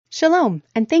Shalom,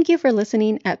 and thank you for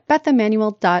listening at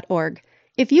BethEmmanuel.org.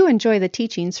 If you enjoy the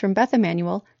teachings from Beth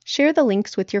Emmanuel, share the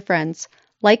links with your friends.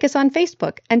 Like us on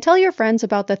Facebook and tell your friends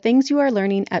about the things you are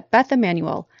learning at Beth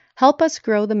Emmanuel. Help us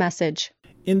grow the message.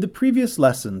 In the previous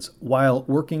lessons, while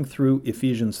working through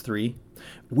Ephesians 3,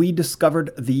 we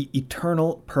discovered the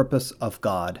eternal purpose of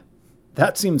God.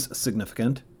 That seems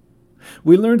significant.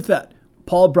 We learned that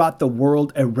Paul brought the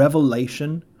world a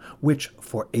revelation which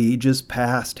for ages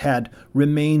past had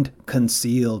remained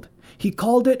concealed. He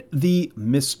called it the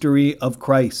mystery of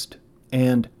Christ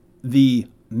and the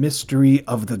mystery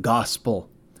of the gospel.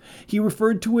 He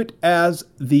referred to it as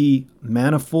the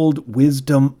manifold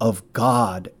wisdom of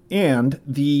God and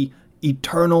the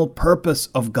eternal purpose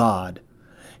of God.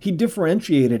 He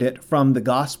differentiated it from the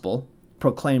gospel,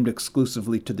 proclaimed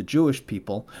exclusively to the Jewish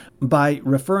people, by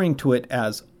referring to it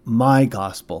as my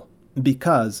gospel,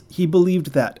 because he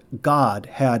believed that God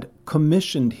had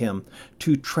commissioned him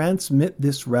to transmit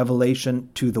this revelation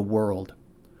to the world.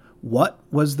 What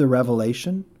was the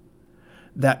revelation?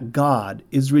 That God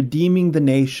is redeeming the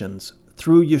nations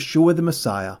through Yeshua the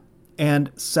Messiah and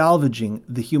salvaging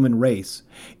the human race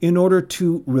in order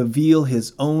to reveal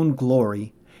his own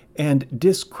glory and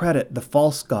discredit the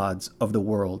false gods of the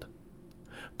world.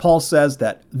 Paul says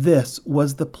that this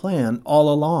was the plan all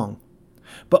along,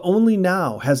 but only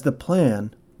now has the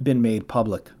plan been made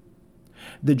public.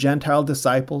 The Gentile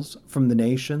disciples from the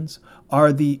nations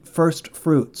are the first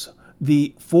fruits,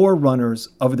 the forerunners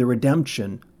of the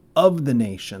redemption of the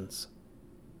nations.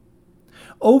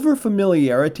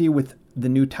 Over-familiarity with the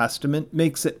New Testament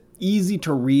makes it easy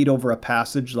to read over a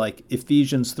passage like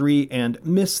Ephesians 3 and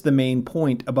miss the main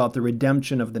point about the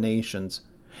redemption of the nations.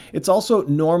 It's also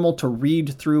normal to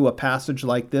read through a passage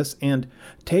like this and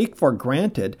take for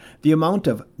granted the amount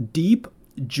of deep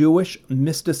Jewish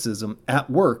mysticism at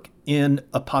work in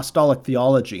apostolic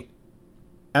theology.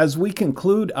 As we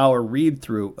conclude our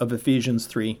read-through of Ephesians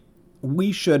 3,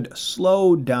 we should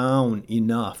slow down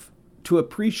enough to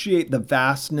appreciate the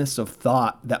vastness of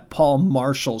thought that Paul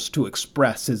marshals to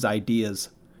express his ideas.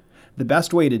 The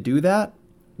best way to do that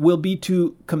will be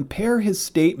to compare his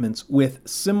statements with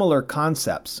similar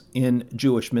concepts in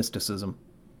Jewish mysticism.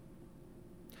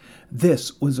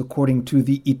 This was according to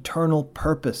the eternal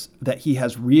purpose that he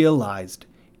has realized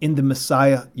in the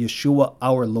Messiah, Yeshua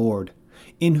our Lord,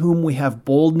 in whom we have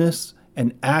boldness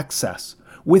and access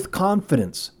with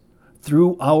confidence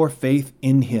through our faith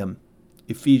in him.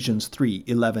 Ephesians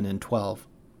 3:11 and 12.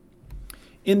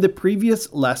 In the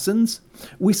previous lessons,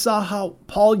 we saw how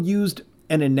Paul used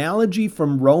an analogy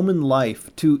from Roman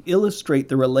life to illustrate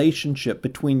the relationship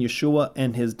between Yeshua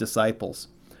and his disciples.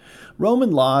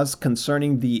 Roman laws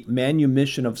concerning the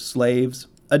manumission of slaves,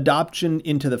 adoption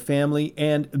into the family,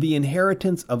 and the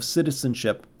inheritance of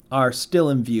citizenship are still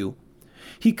in view.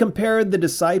 He compared the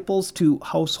disciples to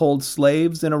household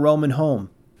slaves in a Roman home.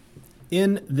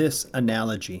 In this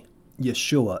analogy,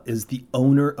 Yeshua is the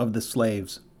owner of the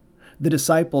slaves. The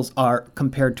disciples are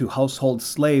compared to household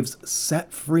slaves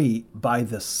set free by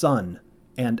the Son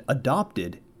and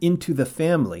adopted into the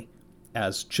family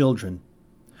as children.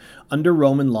 Under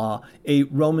Roman law, a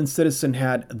Roman citizen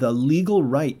had the legal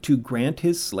right to grant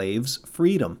his slaves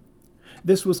freedom.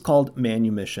 This was called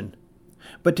manumission.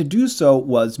 But to do so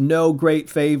was no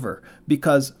great favor,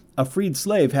 because a freed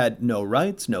slave had no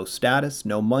rights, no status,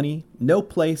 no money, no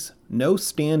place, no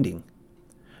standing.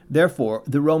 Therefore,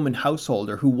 the Roman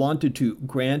householder who wanted to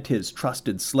grant his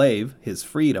trusted slave his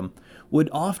freedom would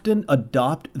often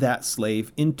adopt that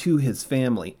slave into his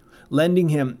family, lending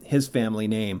him his family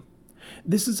name.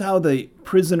 This is how the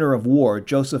prisoner of war,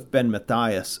 Joseph ben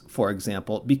Matthias, for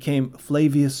example, became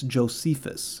Flavius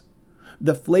Josephus.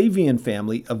 The Flavian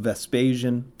family of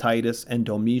Vespasian, Titus, and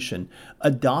Domitian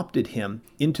adopted him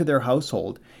into their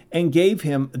household and gave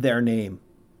him their name.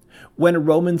 When a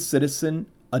Roman citizen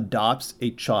adopts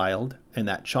a child, and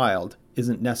that child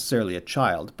isn't necessarily a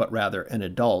child, but rather an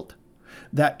adult,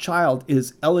 that child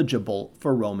is eligible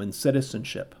for Roman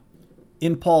citizenship.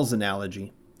 In Paul's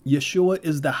analogy, Yeshua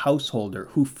is the householder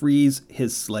who frees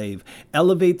his slave,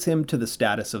 elevates him to the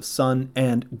status of son,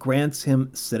 and grants him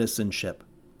citizenship.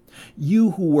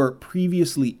 You who were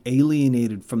previously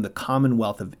alienated from the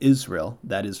commonwealth of Israel,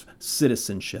 that is,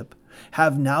 citizenship,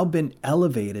 have now been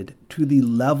elevated to the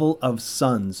level of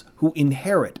sons who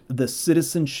inherit the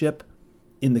citizenship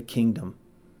in the kingdom.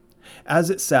 As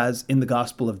it says in the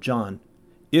Gospel of John,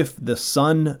 if the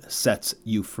Son sets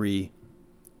you free,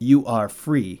 you are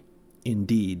free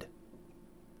indeed.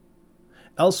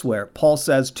 Elsewhere, Paul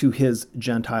says to his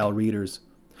Gentile readers,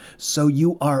 so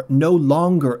you are no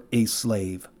longer a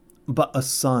slave, but a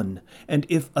son, and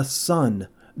if a son,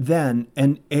 then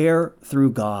an heir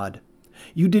through God.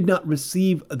 You did not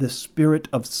receive the spirit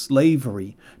of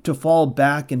slavery to fall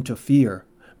back into fear,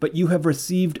 but you have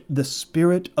received the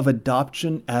spirit of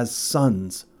adoption as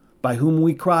sons, by whom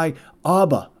we cry,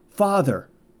 Abba, Father.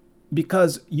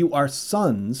 Because you are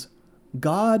sons,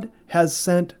 God has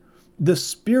sent the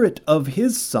Spirit of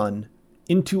His Son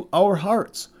into our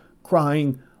hearts,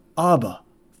 crying, Abba,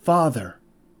 Father.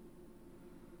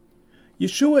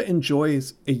 Yeshua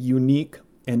enjoys a unique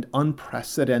and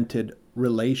unprecedented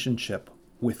relationship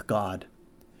with God,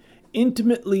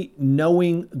 intimately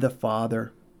knowing the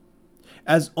Father,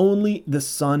 as only the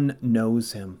Son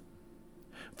knows Him.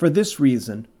 For this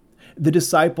reason, the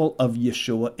disciple of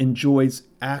Yeshua enjoys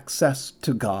access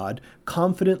to God,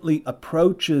 confidently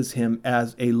approaches Him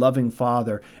as a loving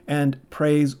Father, and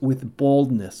prays with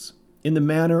boldness in the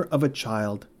manner of a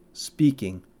child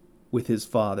speaking with his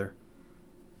father.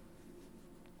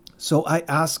 So I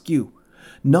ask you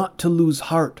not to lose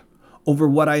heart over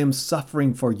what I am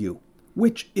suffering for you,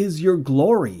 which is your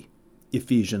glory.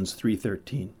 Ephesians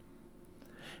 3:13.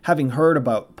 Having heard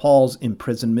about Paul's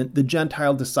imprisonment, the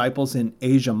Gentile disciples in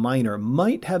Asia Minor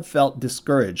might have felt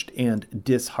discouraged and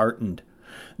disheartened.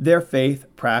 Their faith,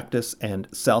 practice, and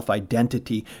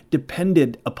self-identity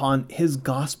depended upon his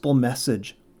gospel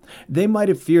message. They might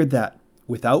have feared that,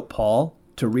 without Paul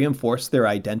to reinforce their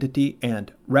identity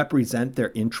and represent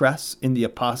their interests in the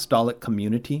apostolic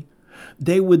community,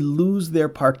 they would lose their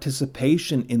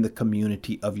participation in the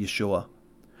community of Yeshua.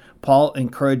 Paul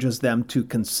encourages them to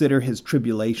consider his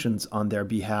tribulations on their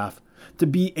behalf to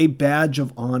be a badge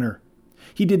of honor.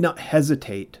 He did not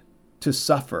hesitate to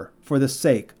suffer for the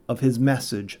sake of his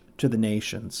message to the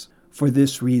nations. For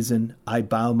this reason I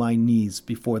bow my knees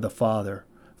before the Father,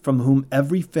 from whom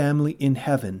every family in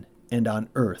heaven and on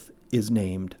earth is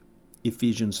named.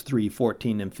 Ephesians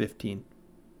 3:14 and 15.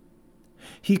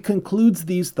 He concludes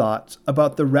these thoughts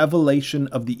about the revelation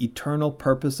of the eternal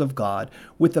purpose of God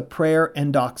with a prayer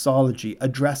and doxology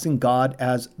addressing God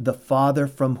as the Father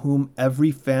from whom every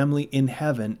family in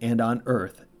heaven and on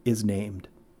earth is named.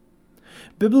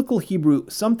 Biblical Hebrew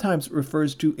sometimes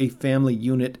refers to a family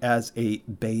unit as a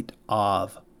Beit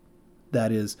Av,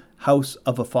 that is, house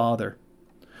of a father.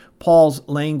 Paul's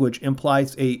language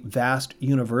implies a vast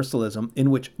universalism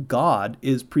in which God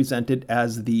is presented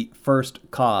as the first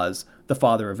cause, the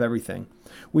Father of everything.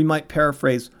 We might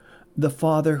paraphrase, the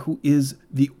Father who is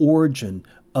the origin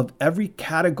of every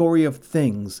category of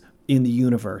things in the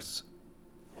universe.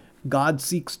 God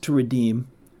seeks to redeem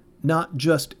not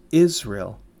just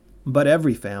Israel, but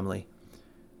every family.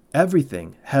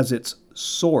 Everything has its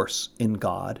source in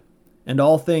God, and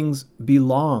all things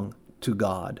belong to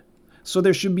God. So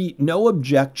there should be no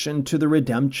objection to the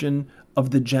redemption of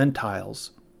the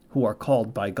Gentiles who are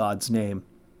called by God's name.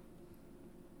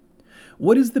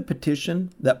 What is the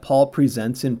petition that Paul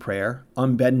presents in prayer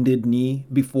on bended knee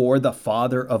before the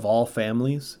Father of all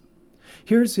families?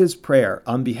 Here's his prayer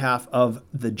on behalf of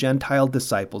the Gentile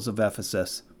disciples of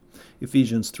Ephesus.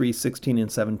 Ephesians 3:16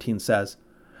 and 17 says,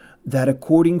 that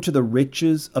according to the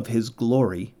riches of his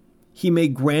glory, he may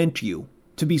grant you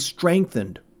to be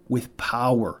strengthened with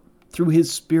power through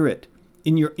his Spirit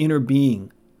in your inner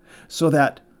being, so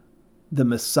that the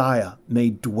Messiah may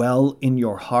dwell in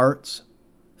your hearts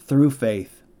through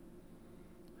faith.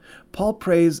 Paul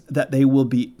prays that they will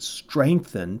be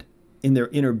strengthened in their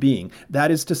inner being.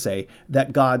 That is to say,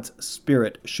 that God's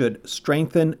Spirit should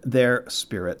strengthen their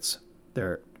spirits,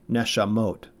 their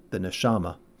neshamot, the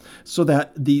neshama, so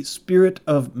that the Spirit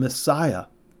of Messiah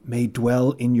may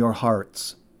dwell in your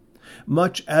hearts.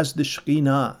 Much as the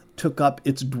Shekhinah took up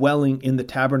its dwelling in the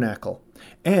tabernacle,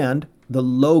 and the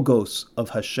Logos of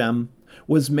Hashem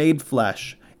was made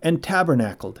flesh and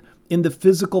tabernacled in the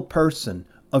physical person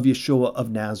of Yeshua of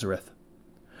Nazareth.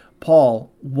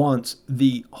 Paul wants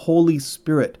the Holy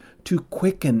Spirit to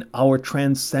quicken our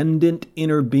transcendent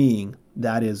inner being,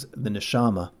 that is, the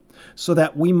neshama, so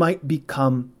that we might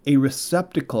become a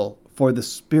receptacle for the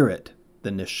Spirit, the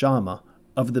neshama,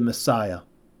 of the Messiah.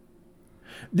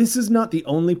 This is not the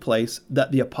only place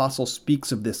that the apostle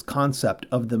speaks of this concept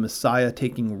of the Messiah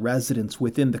taking residence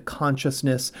within the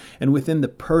consciousness and within the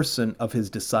person of his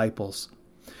disciples.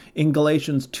 In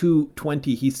Galatians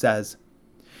 2:20 he says,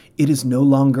 it is no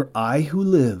longer I who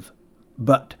live,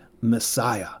 but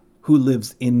Messiah who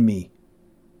lives in me.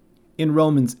 In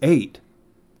Romans 8,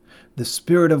 the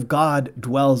Spirit of God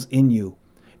dwells in you.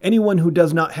 Anyone who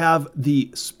does not have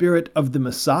the Spirit of the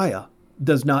Messiah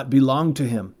does not belong to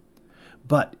him.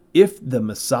 But if the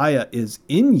Messiah is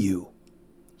in you,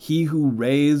 he who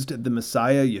raised the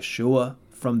Messiah Yeshua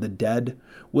from the dead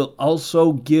will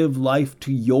also give life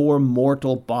to your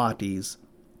mortal bodies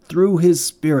through his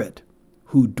Spirit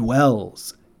who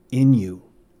dwells in you.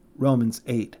 Romans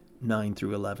 8, 9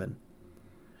 through 11.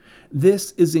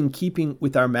 This is in keeping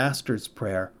with our Master's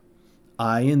prayer,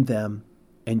 I in them,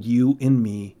 and you in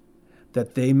me,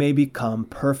 that they may become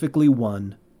perfectly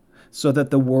one, so that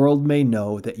the world may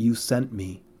know that you sent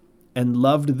me, and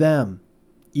loved them,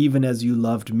 even as you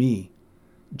loved me.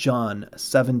 John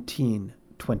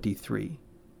 17:23.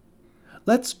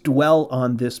 Let's dwell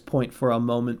on this point for a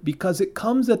moment because it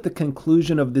comes at the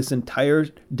conclusion of this entire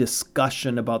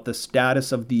discussion about the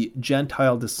status of the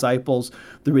Gentile disciples,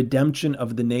 the redemption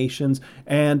of the nations,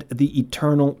 and the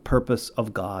eternal purpose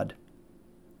of God.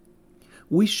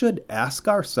 We should ask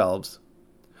ourselves,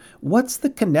 what's the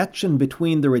connection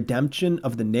between the redemption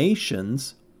of the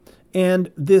nations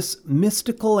and this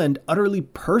mystical and utterly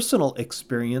personal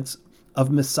experience of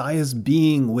Messiah's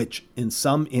being, which in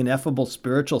some ineffable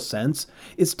spiritual sense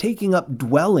is taking up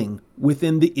dwelling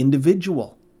within the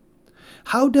individual?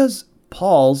 How does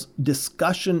Paul's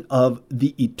discussion of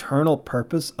the eternal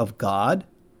purpose of God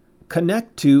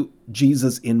connect to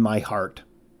Jesus in my heart?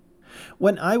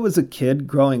 When I was a kid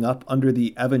growing up under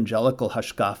the evangelical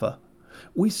Hashkafa,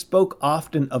 we spoke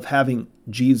often of having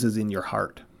Jesus in your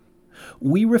heart.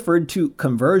 We referred to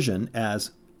conversion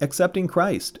as accepting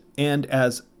Christ and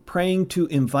as praying to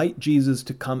invite Jesus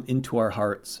to come into our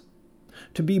hearts.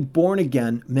 To be born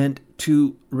again meant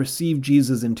to receive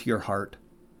Jesus into your heart.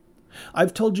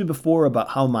 I've told you before about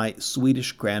how my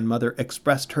Swedish grandmother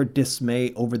expressed her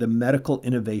dismay over the medical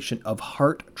innovation of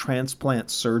heart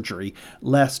transplant surgery,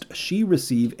 lest she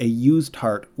receive a used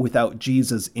heart without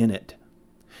Jesus in it.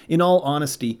 In all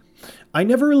honesty, I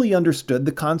never really understood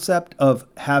the concept of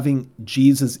having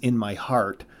Jesus in my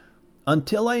heart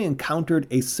until I encountered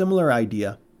a similar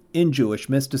idea in Jewish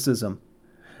mysticism.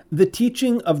 The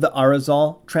teaching of the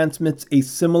Arizal transmits a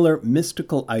similar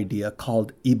mystical idea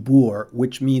called ibur,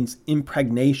 which means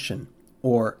impregnation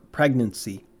or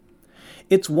pregnancy.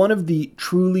 It's one of the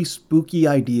truly spooky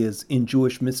ideas in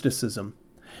Jewish mysticism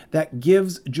that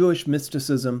gives Jewish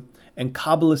mysticism and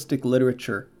Kabbalistic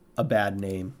literature a bad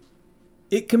name.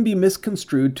 It can be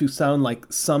misconstrued to sound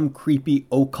like some creepy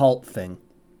occult thing.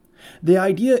 The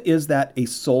idea is that a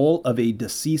soul of a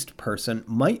deceased person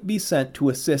might be sent to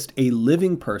assist a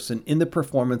living person in the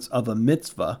performance of a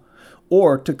mitzvah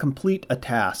or to complete a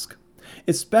task,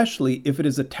 especially if it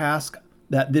is a task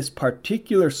that this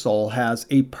particular soul has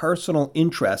a personal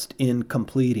interest in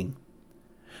completing.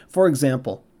 For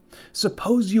example,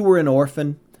 suppose you were an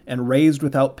orphan and raised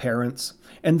without parents,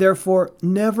 and therefore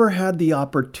never had the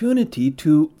opportunity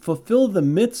to fulfill the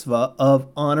mitzvah of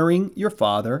honoring your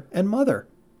father and mother.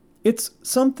 It's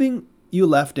something you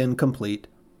left incomplete.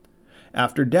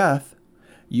 After death,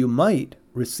 you might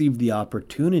receive the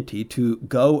opportunity to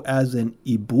go as an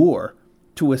ibur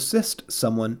to assist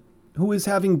someone who is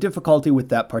having difficulty with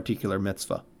that particular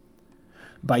mitzvah.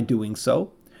 By doing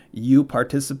so, you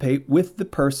participate with the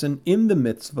person in the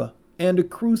mitzvah and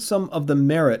accrue some of the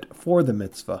merit for the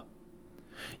mitzvah.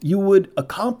 You would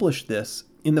accomplish this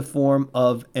in the form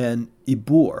of an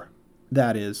ibur,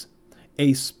 that is,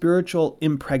 a spiritual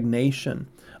impregnation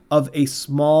of a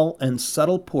small and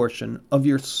subtle portion of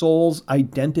your soul's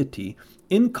identity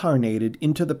incarnated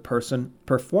into the person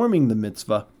performing the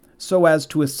mitzvah so as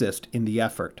to assist in the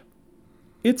effort.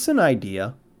 It's an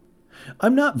idea.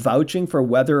 I'm not vouching for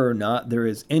whether or not there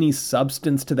is any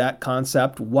substance to that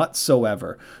concept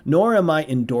whatsoever, nor am I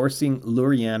endorsing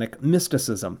Lurianic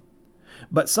mysticism.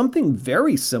 But something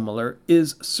very similar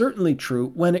is certainly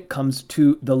true when it comes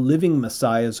to the living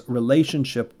Messiah's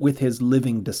relationship with his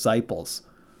living disciples.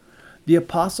 The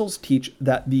apostles teach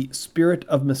that the Spirit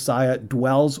of Messiah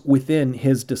dwells within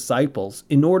his disciples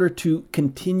in order to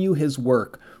continue his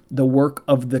work, the work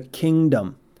of the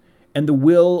kingdom, and the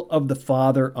will of the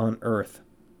Father on earth.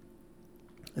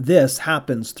 This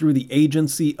happens through the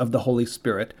agency of the Holy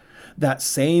Spirit, that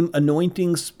same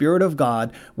anointing Spirit of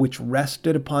God which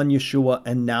rested upon Yeshua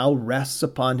and now rests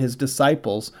upon his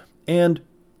disciples and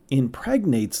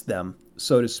impregnates them,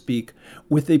 so to speak,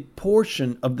 with a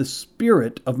portion of the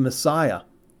Spirit of Messiah.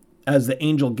 As the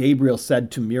angel Gabriel said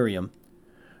to Miriam,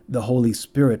 "The Holy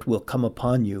Spirit will come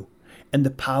upon you, and the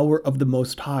power of the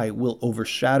Most High will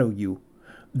overshadow you.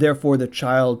 Therefore the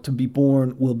child to be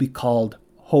born will be called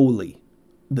Holy,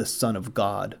 the Son of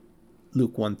God."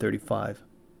 Luke 1:35.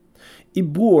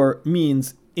 Ibur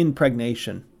means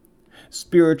impregnation.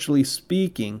 Spiritually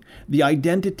speaking, the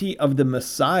identity of the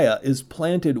Messiah is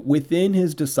planted within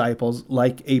his disciples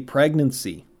like a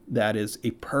pregnancy, that is,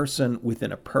 a person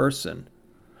within a person,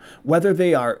 whether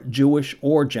they are Jewish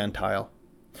or Gentile,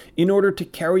 in order to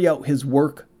carry out his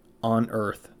work on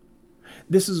earth.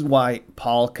 This is why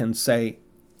Paul can say,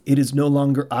 "It is no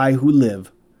longer I who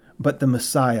live, but the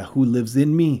Messiah who lives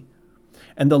in me."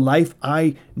 And the life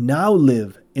I now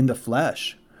live in the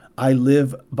flesh, I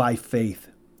live by faith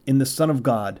in the Son of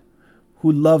God,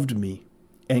 who loved me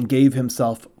and gave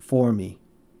himself for me.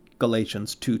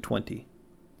 Galatians 2:20.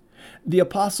 The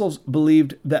apostles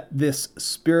believed that this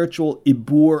spiritual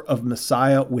ibur of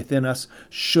Messiah within us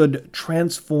should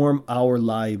transform our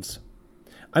lives.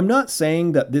 I'm not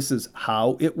saying that this is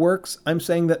how it works. I'm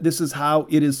saying that this is how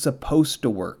it is supposed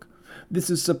to work. This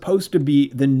is supposed to be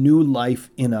the new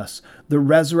life in us, the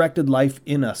resurrected life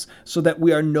in us, so that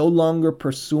we are no longer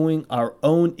pursuing our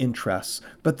own interests,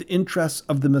 but the interests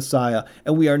of the Messiah,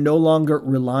 and we are no longer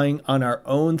relying on our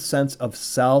own sense of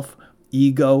self,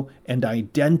 ego, and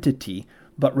identity,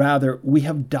 but rather we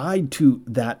have died to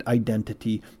that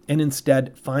identity and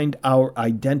instead find our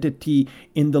identity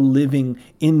in the living,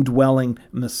 indwelling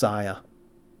Messiah.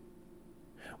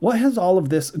 What has all of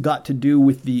this got to do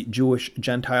with the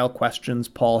Jewish-Gentile questions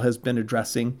Paul has been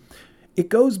addressing? It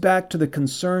goes back to the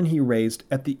concern he raised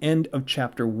at the end of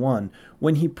chapter 1,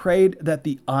 when he prayed that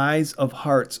the eyes of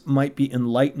hearts might be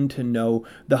enlightened to know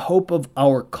the hope of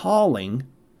our calling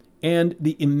and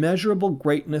the immeasurable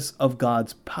greatness of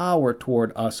God's power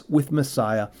toward us with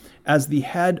Messiah as the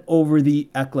head over the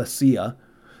ecclesia,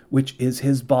 which is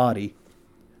his body,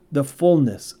 the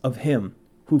fullness of him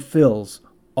who fills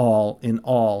all in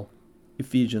all.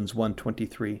 Ephesians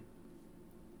 1:23.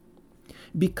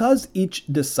 Because each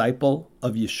disciple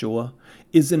of Yeshua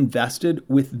is invested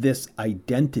with this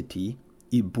identity,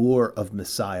 ibur of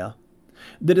Messiah,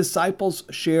 the disciples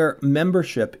share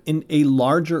membership in a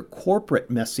larger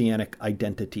corporate messianic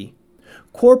identity.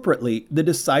 Corporately, the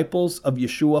disciples of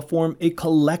Yeshua form a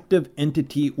collective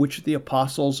entity which the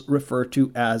apostles refer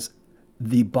to as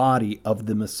the body of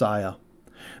the Messiah.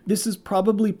 This is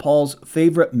probably Paul's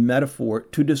favorite metaphor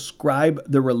to describe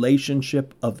the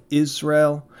relationship of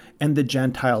Israel and the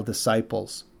Gentile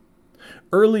disciples.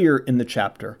 Earlier in the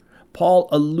chapter, Paul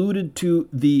alluded to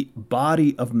the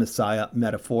body of Messiah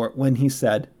metaphor when he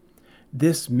said,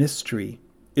 "This mystery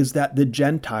is that the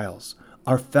Gentiles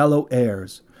are fellow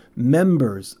heirs,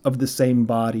 members of the same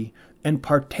body, and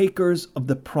partakers of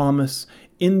the promise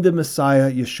in the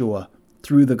Messiah Yeshua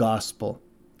through the gospel."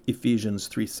 Ephesians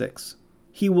 3:6.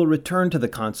 He will return to the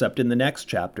concept in the next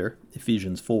chapter,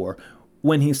 Ephesians 4,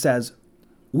 when he says,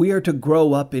 "We are to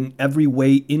grow up in every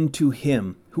way into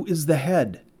him who is the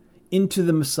head, into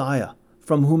the Messiah,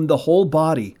 from whom the whole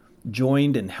body,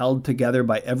 joined and held together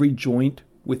by every joint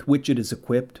with which it is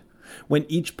equipped, when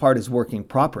each part is working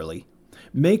properly,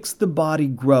 makes the body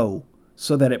grow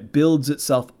so that it builds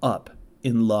itself up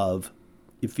in love."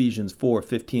 Ephesians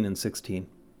 4:15 and 16.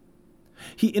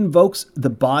 He invokes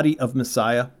the body of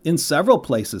Messiah in several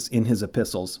places in his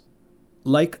epistles.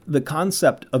 Like the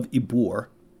concept of ibur,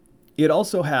 it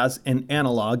also has an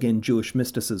analog in Jewish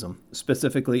mysticism,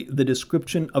 specifically the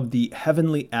description of the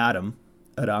heavenly Adam,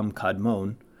 Adam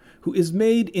Kadmon, who is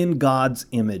made in God's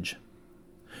image.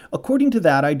 According to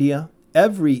that idea,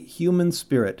 every human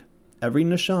spirit, every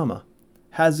neshama,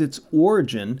 has its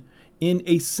origin in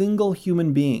a single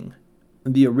human being,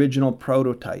 the original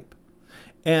prototype.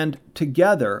 And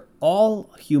together,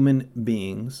 all human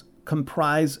beings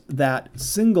comprise that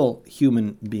single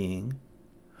human being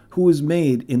who is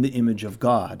made in the image of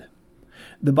God.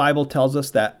 The Bible tells us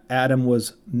that Adam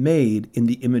was made in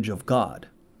the image of God.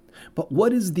 But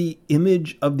what is the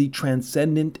image of the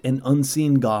transcendent and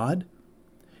unseen God?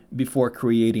 Before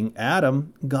creating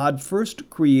Adam, God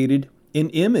first created an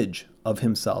image of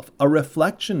himself, a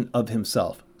reflection of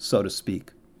himself, so to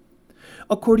speak.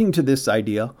 According to this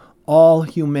idea, all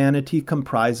humanity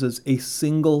comprises a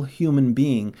single human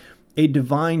being, a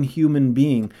divine human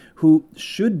being who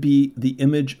should be the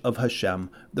image of Hashem,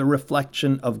 the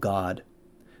reflection of God.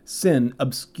 Sin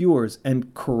obscures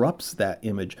and corrupts that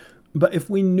image, but if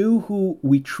we knew who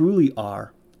we truly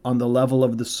are on the level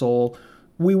of the soul,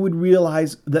 we would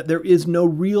realize that there is no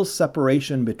real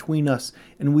separation between us,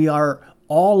 and we are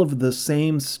all of the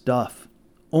same stuff,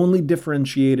 only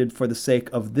differentiated for the sake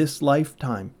of this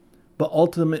lifetime, but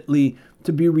ultimately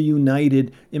to be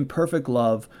reunited in perfect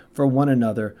love for one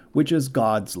another, which is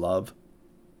God's love.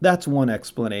 That's one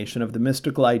explanation of the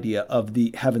mystical idea of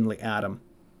the heavenly Adam.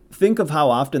 Think of how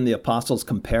often the apostles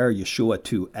compare Yeshua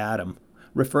to Adam,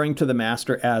 referring to the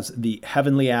Master as the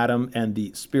heavenly Adam and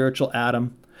the spiritual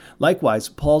Adam. Likewise,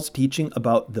 Paul's teaching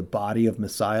about the body of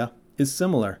Messiah is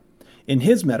similar. In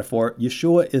his metaphor,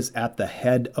 Yeshua is at the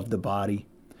head of the body,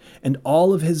 and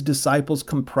all of his disciples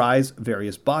comprise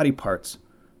various body parts.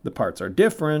 The parts are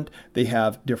different, they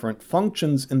have different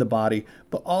functions in the body,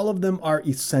 but all of them are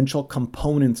essential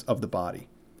components of the body.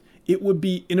 It would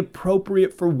be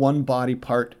inappropriate for one body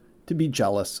part to be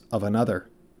jealous of another.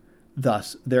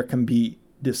 Thus, there can be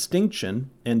distinction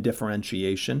and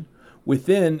differentiation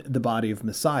within the body of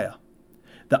Messiah.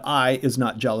 The eye is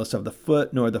not jealous of the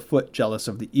foot, nor the foot jealous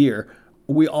of the ear.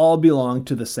 We all belong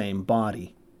to the same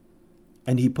body.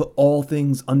 And he put all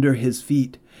things under his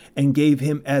feet, and gave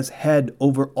him as head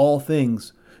over all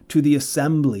things to the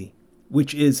assembly,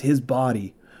 which is his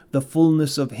body, the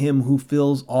fullness of him who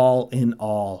fills all in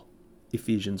all.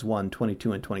 Ephesians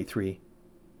 1:22 and 23.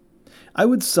 I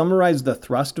would summarize the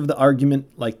thrust of the argument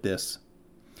like this.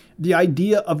 The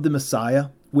idea of the Messiah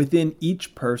within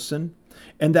each person,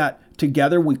 and that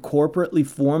together we corporately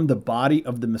form the body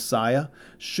of the Messiah,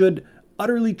 should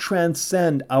utterly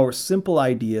transcend our simple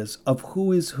ideas of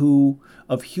who is who,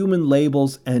 of human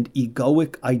labels and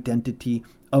egoic identity,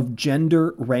 of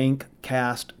gender, rank,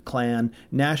 caste, clan,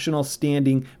 national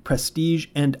standing, prestige,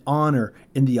 and honor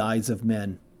in the eyes of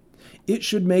men. It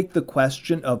should make the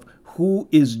question of who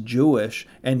is Jewish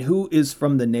and who is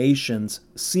from the nations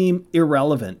seem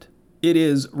irrelevant. It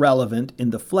is relevant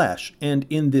in the flesh and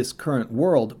in this current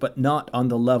world, but not on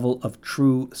the level of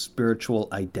true spiritual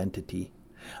identity.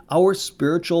 Our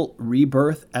spiritual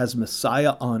rebirth as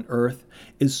Messiah on earth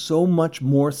is so much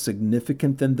more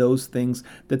significant than those things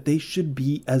that they should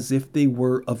be as if they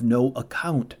were of no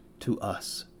account to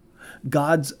us.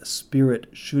 God's Spirit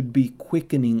should be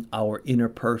quickening our inner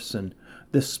person,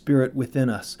 the Spirit within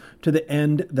us, to the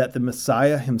end that the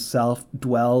Messiah himself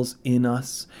dwells in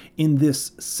us, in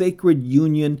this sacred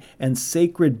union and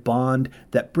sacred bond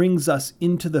that brings us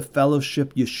into the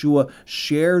fellowship Yeshua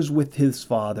shares with his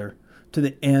Father, to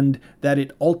the end that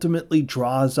it ultimately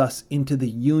draws us into the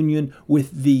union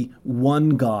with the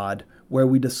one God, where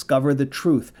we discover the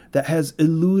truth that has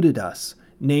eluded us,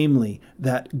 namely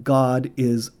that God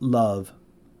is love.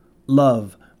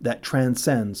 Love that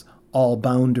transcends all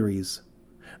boundaries.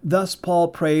 Thus Paul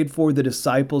prayed for the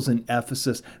disciples in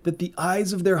Ephesus that the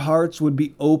eyes of their hearts would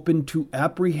be open to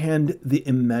apprehend the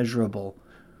immeasurable,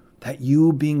 that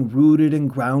you, being rooted and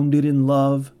grounded in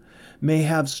love, may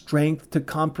have strength to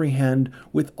comprehend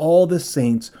with all the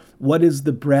saints what is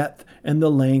the breadth and the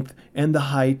length and the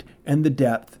height and the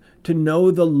depth, to know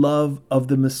the love of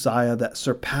the Messiah that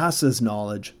surpasses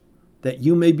knowledge, that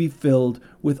you may be filled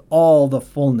with all the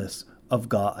fullness of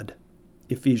God.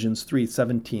 Ephesians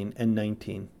 3:17 and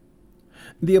 19.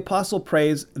 The apostle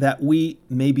prays that we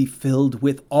may be filled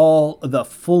with all the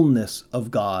fullness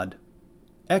of God,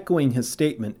 echoing his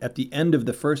statement at the end of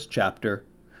the first chapter,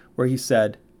 where he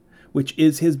said, which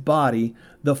is his body,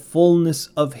 the fullness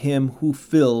of him who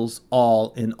fills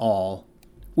all in all.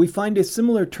 We find a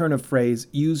similar turn of phrase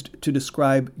used to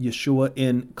describe Yeshua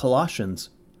in Colossians.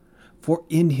 For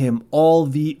in him all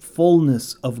the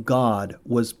fullness of God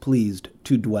was pleased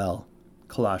to dwell.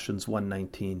 Colossians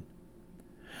 1:19.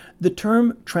 The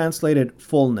term translated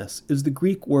fullness is the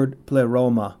Greek word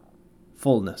pleroma,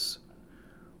 fullness.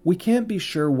 We can't be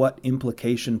sure what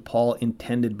implication Paul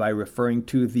intended by referring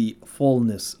to the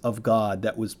fullness of God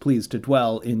that was pleased to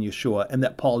dwell in Yeshua and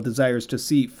that Paul desires to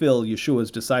see fill Yeshua's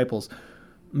disciples.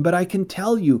 But I can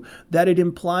tell you that it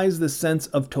implies the sense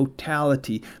of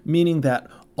totality, meaning that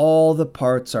all the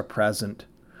parts are present.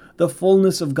 The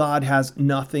fullness of God has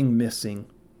nothing missing.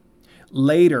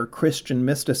 Later Christian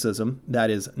mysticism, that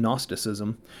is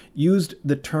Gnosticism, used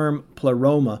the term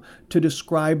pleroma to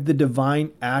describe the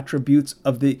divine attributes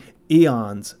of the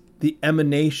eons, the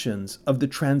emanations of the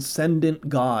transcendent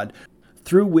God,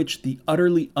 through which the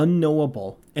utterly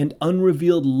unknowable and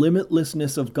unrevealed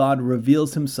limitlessness of God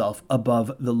reveals himself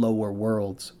above the lower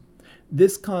worlds.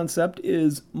 This concept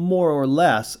is more or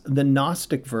less the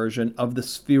Gnostic version of the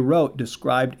Sphirot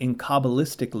described in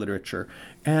Kabbalistic literature,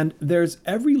 and there's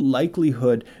every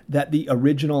likelihood that the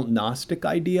original Gnostic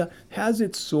idea has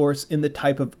its source in the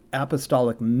type of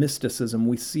apostolic mysticism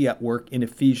we see at work in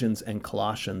Ephesians and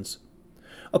Colossians.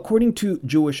 According to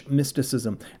Jewish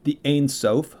mysticism, the Ein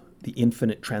Sof, the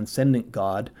infinite transcendent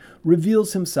God,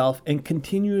 reveals himself and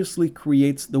continuously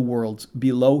creates the worlds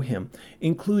below him,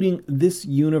 including this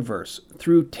universe,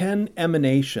 through 10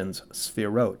 emanations,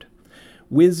 Sphirot: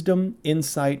 wisdom,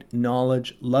 insight,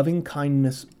 knowledge, loving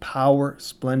kindness, power,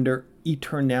 splendor,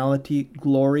 eternality,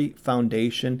 glory,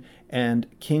 foundation, and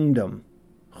kingdom.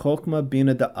 Chokmah,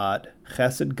 Bina, Da'at,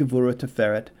 Chesed, Gevurah,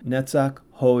 Teferet, Netzach,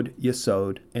 Hod,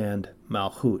 Yesod, and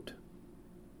Malchut.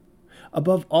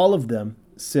 Above all of them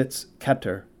sits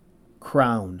Keter,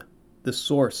 crown, the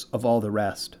source of all the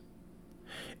rest.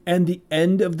 And the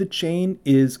end of the chain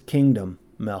is kingdom,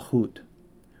 Malchut,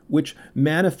 which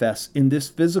manifests in this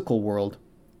physical world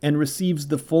and receives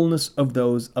the fullness of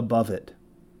those above it.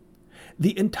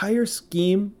 The entire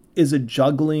scheme is a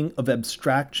juggling of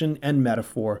abstraction and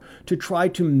metaphor to try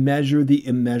to measure the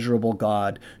immeasurable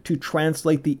God, to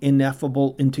translate the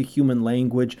ineffable into human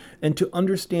language, and to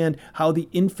understand how the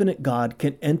infinite God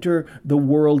can enter the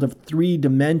world of 3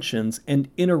 dimensions and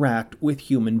interact with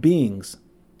human beings.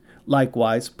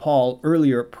 Likewise, Paul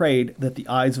earlier prayed that the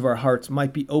eyes of our hearts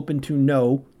might be open to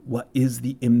know what is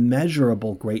the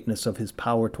immeasurable greatness of his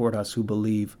power toward us who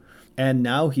believe. And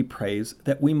now he prays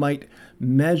that we might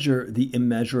measure the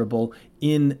immeasurable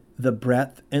in the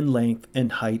breadth and length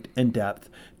and height and depth,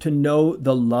 to know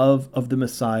the love of the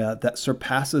Messiah that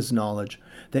surpasses knowledge,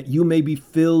 that you may be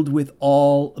filled with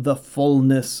all the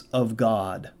fullness of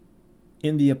God.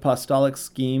 In the apostolic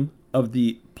scheme of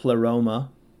the pleroma,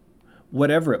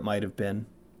 whatever it might have been,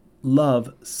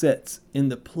 love sits in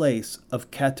the place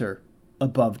of Keter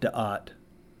above Da'at.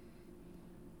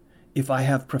 If I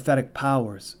have prophetic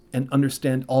powers and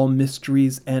understand all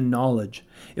mysteries and knowledge,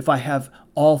 if I have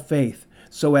all faith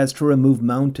so as to remove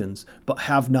mountains, but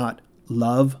have not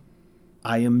love,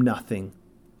 I am nothing.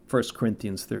 1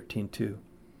 Corinthians 13:2.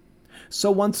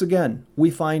 So once again, we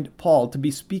find Paul to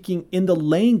be speaking in the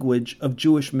language of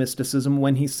Jewish mysticism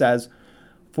when he says,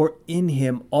 "For in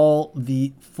him all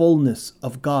the fullness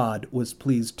of God was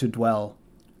pleased to dwell."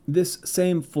 This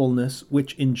same fullness,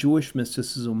 which in Jewish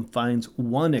mysticism finds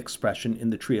one expression in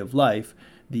the Tree of Life,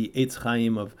 the Eitz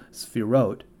Chaim of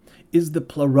Sfirot, is the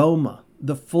pleroma,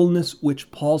 the fullness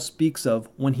which Paul speaks of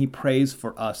when he prays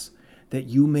for us, that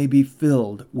you may be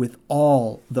filled with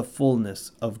all the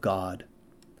fullness of God.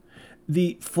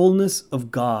 The fullness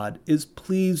of God is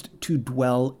pleased to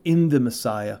dwell in the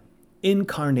Messiah,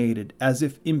 incarnated as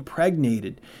if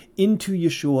impregnated into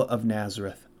Yeshua of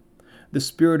Nazareth. The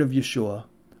Spirit of Yeshua,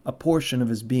 a portion of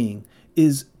his being,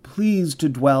 is pleased to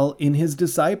dwell in his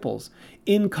disciples,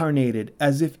 incarnated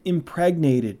as if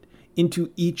impregnated into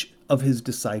each of his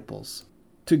disciples.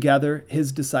 Together,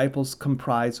 his disciples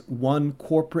comprise one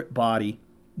corporate body,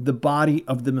 the body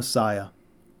of the Messiah,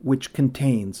 which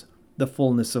contains the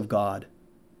fullness of God.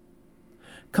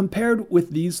 Compared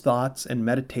with these thoughts and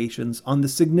meditations on the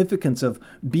significance of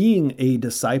being a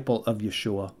disciple of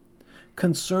Yeshua,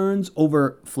 concerns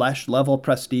over flesh-level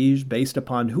prestige based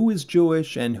upon who is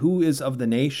Jewish and who is of the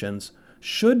nations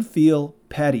should feel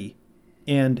petty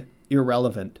and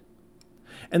irrelevant.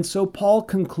 And so Paul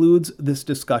concludes this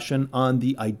discussion on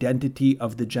the identity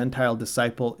of the Gentile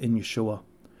disciple in Yeshua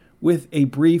with a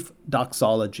brief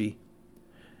doxology.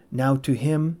 Now to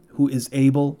him who is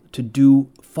able to do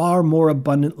far more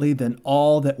abundantly than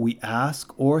all that we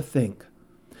ask or think,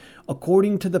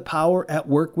 according to the power at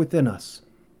work within us,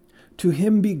 to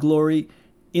him be glory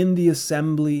in the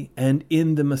assembly and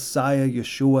in the Messiah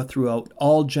Yeshua throughout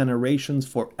all generations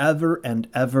forever and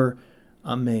ever.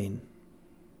 Amen.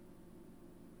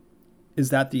 Is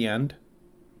that the end?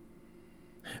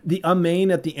 The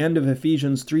Amen at the end of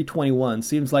Ephesians 3:21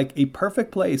 seems like a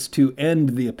perfect place to end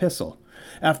the epistle.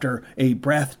 After a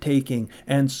breathtaking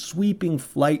and sweeping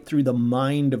flight through the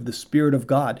mind of the Spirit of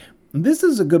God, this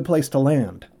is a good place to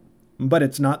land. But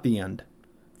it's not the end.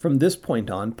 From this point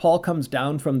on, Paul comes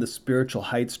down from the spiritual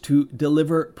heights to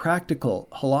deliver practical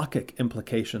halakhic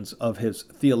implications of his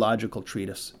theological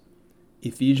treatise.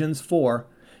 Ephesians 4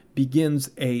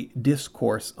 begins a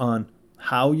discourse on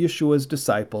how Yeshua's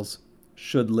disciples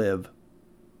should live.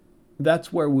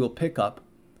 That's where we'll pick up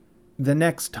the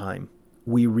next time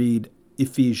we read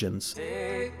Ephesians.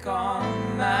 Take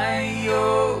on my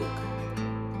yoke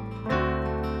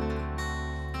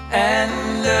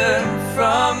and learn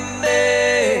from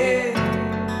me,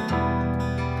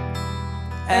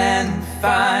 and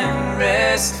find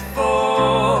rest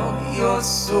for your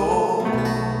soul.